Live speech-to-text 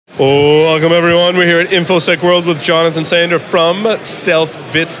Welcome everyone. We're here at InfoSec World with Jonathan Sander from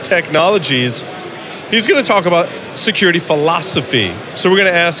STEALTHbits Technologies. He's going to talk about security philosophy. So we're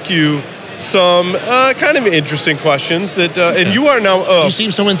going to ask you some kind of interesting questions that, and you are now... you seem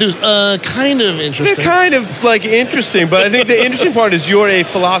so enthused. Kind of interesting. They're kind of like interesting, but I think the interesting part is you're a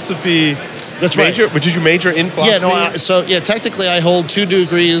philosophy... That's major, right. But did you major in philosophy? Yeah, technically I hold 2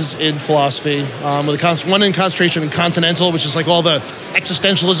 degrees in philosophy, with one in concentration in continental, which is like all the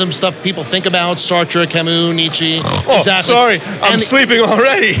existentialism stuff people think about, Sartre, Camus, Nietzsche. Oh, exactly. Sorry, I'm sleeping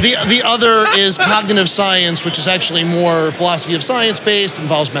already. The other is cognitive science, which is actually more philosophy of science-based,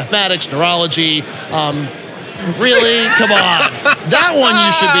 involves mathematics, neurology. Really? Come on. That one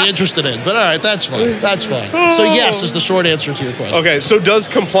you should be interested in. But all right, that's fine. That's fine. So yes is the short answer to your question. Okay, so does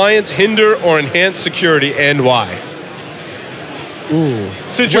compliance hinder or enhance security, and why? Ooh.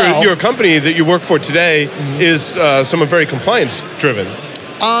 Since your company that you work for today is somewhat very compliance-driven.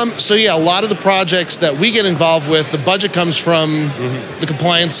 So yeah, a lot of the projects that we get involved with, the budget comes from the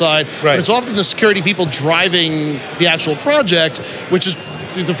compliance side. Right. But it's often the security people driving the actual project, which is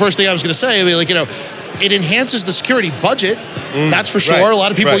the first thing I was going to say. I mean, like, you know, it enhances the security budget, that's for sure. Right. A lot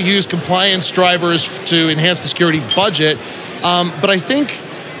of people use compliance drivers to enhance the security budget. But I think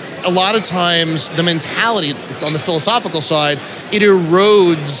a lot of times the mentality on the philosophical side, it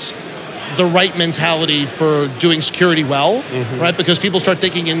erodes the right mentality for doing security well, right? Because people start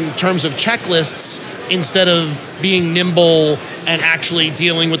thinking in terms of checklists instead of being nimble and actually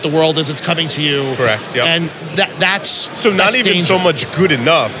dealing with the world as it's coming to you. Correct, yep. And that's so not even danger. so much good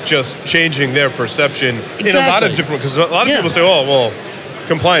enough, just changing their perception in a lot of different, because a lot of people say, oh, well,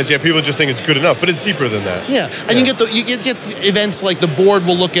 compliance, yeah, people just think it's good enough, but it's deeper than that. Yeah, and you get events like the board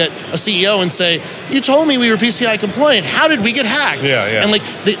will look at a CEO and say, you told me we were PCI compliant, how did we get hacked? Yeah, yeah. And like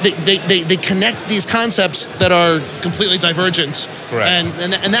they connect these concepts that are completely divergent. Correct.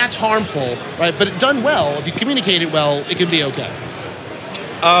 And that's harmful, right? But done well, if you communicate it well, it can be okay.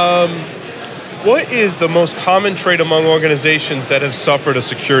 What is the most common trait among organizations that have suffered a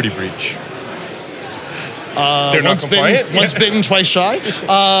security breach? They're not compliant? Once bitten, twice shy.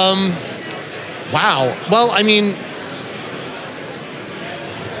 Wow. Well, I mean,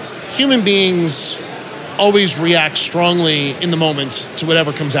 human beings always react strongly in the moment to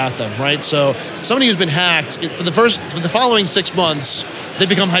whatever comes at them, right? So somebody who's been hacked, for the following 6 months, they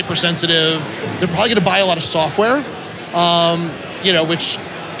become hypersensitive. They're probably going to buy a lot of software, which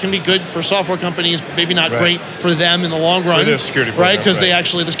can be good for software companies, maybe not great for them in the long run. For their security program, right? Because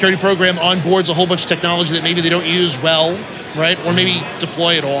the security program onboards a whole bunch of technology that maybe they don't use well, right? Or maybe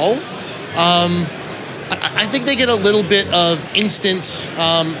deploy at all. I think they get a little bit of instant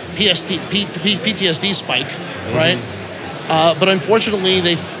PTSD spike, right? But unfortunately,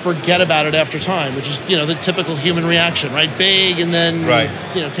 they forget about it after time, which is the typical human reaction, right? Big and then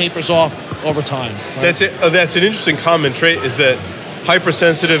tapers off over time. Right? That's it. That's an interesting common trait, is that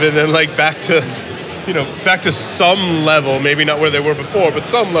hypersensitive and then like back to some level, maybe not where they were before, but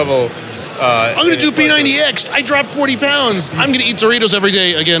some level. I'm going to do P90X. I dropped 40 pounds. I'm going to eat Doritos every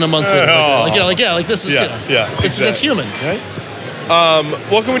day again a month later. This is that's human, right?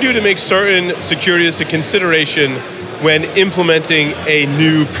 What can we do to make certain security is a consideration when implementing a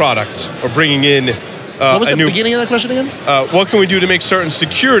new product or bringing in what was the beginning of that question again? What can we do to make certain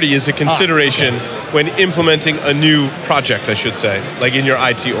security is a consideration when implementing a new project, I should say, like in your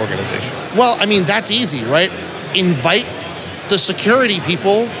IT organization? Well, I mean, that's easy, right? Invite the security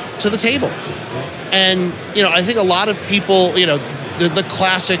people to the table. And, I think a lot of people, the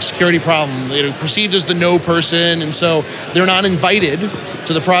classic security problem, perceived as the no person, and so they're not invited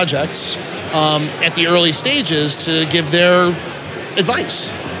to the projects at the early stages to give their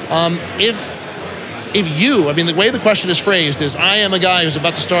advice. The way the question is phrased is, I am a guy who's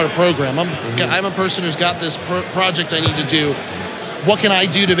about to start a program. I'm a person who's got this project I need to do. What can I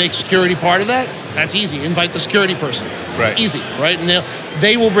do to make security part of that? That's easy. Invite the security person. Right. Easy, right? And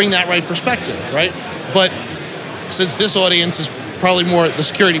they will bring that right perspective, right? But since this audience is probably more the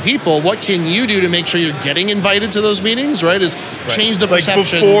security people, what can you do to make sure you're getting invited to those meetings, right? Change the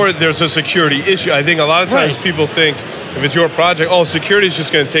perception. Like before there's a security issue, I think a lot of times people think, if it's your project, security is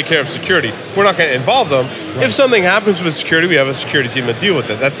just going to take care of security. We're not going to involve them. Right. If something happens with security, we have a security team to deal with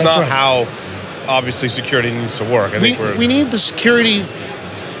it. That's not how, obviously, security needs to work. We need the security.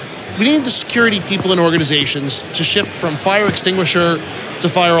 We need the security people in organizations to shift from fire extinguisher to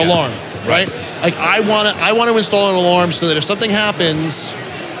fire alarm. Right? Like I want to install an alarm so that if something happens.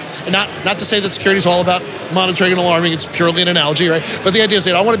 And not to say that security is all about monitoring and alarming, it's purely an analogy, right? But the idea is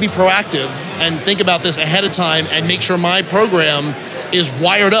that I want to be proactive and think about this ahead of time and make sure my program is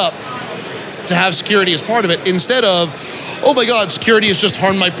wired up to have security as part of it, instead of, oh my God, security has just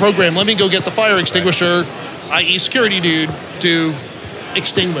harmed my program. Let me go get the fire extinguisher, i.e. security dude, to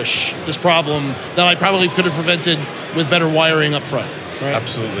extinguish this problem that I probably could have prevented with better wiring up front. Right?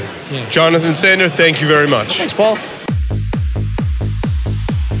 Absolutely. Yeah. Jonathan Sander, thank you very much. Thanks, Paul.